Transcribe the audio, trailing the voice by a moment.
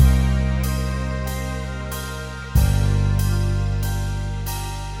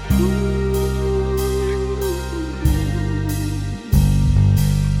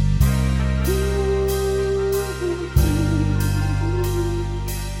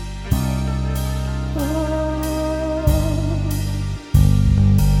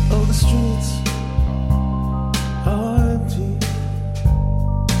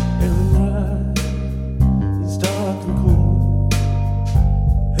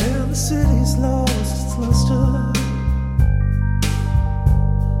the city's lost its luster,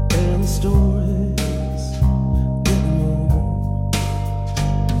 and the stories getting old.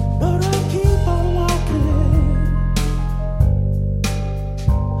 But I keep on walking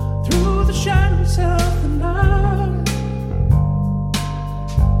through the shadows of the night,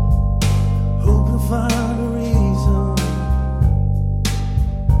 hoping to find a reason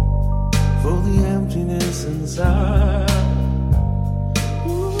for the emptiness inside.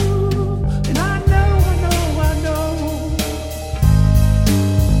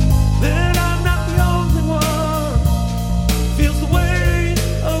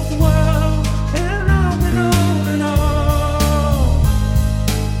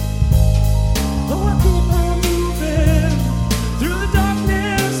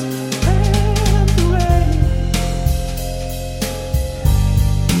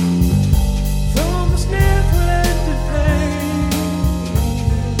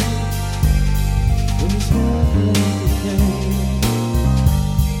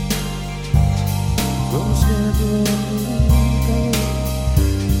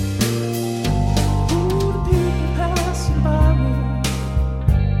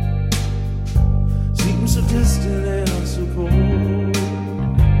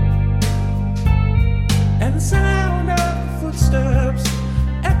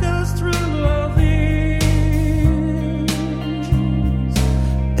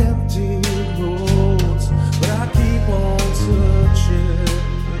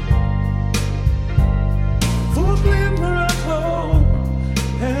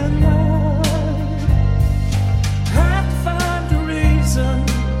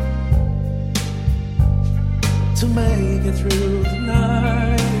 To make it through the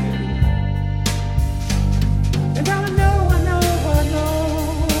night. And I know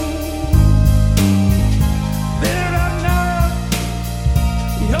that I'm not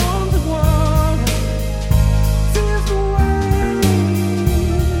the only one who feels the weight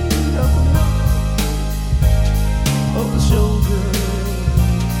of the love of the shoulder.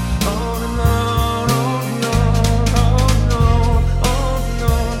 On and on, on and on, on and on, on and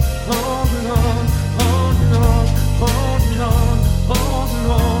on, on and on. On and on, on and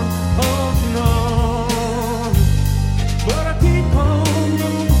on, on and on. But I keep on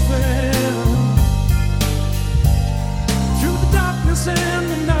moving through the darkness and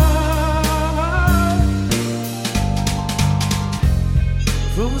the night,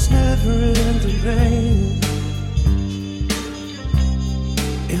 from this never-ending pain,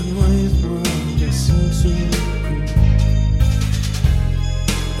 in ways around that seem so cruel.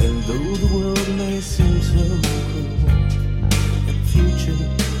 And though the world may seem so cruel, and the future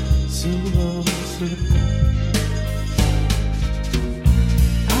seems uncertain,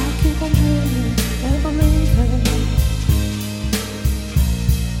 I keep on dreaming and believing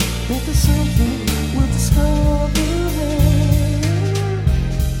that there's something we'll discover.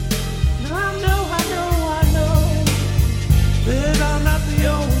 And I know that I'm not the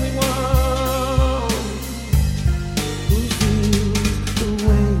only one who feels the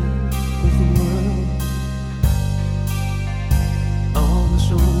weight of the world on the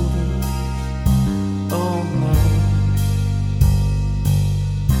shoulders, on the mind.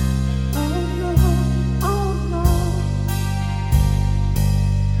 Oh no, oh no.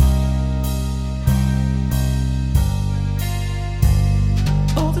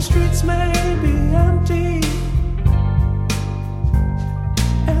 Oh, the streets may be empty,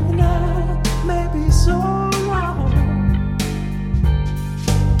 and the night may be so long,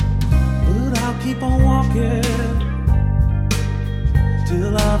 but I'll keep on walking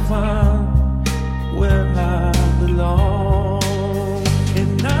till I find where I belong.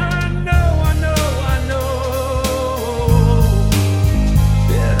 And I know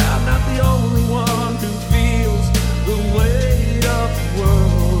that I'm not the only one who feels the weight of the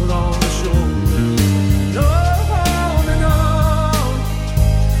world on the shoulders. No, on and on,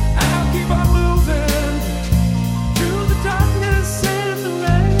 I'll keep on moving through the darkness and the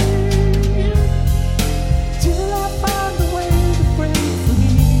rain, till I find a way to break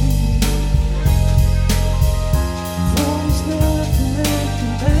free from this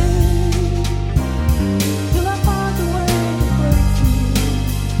never-ending pain. Till I find a way to break free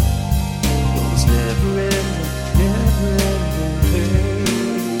from this never-ending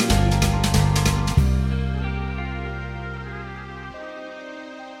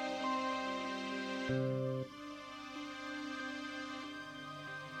pain.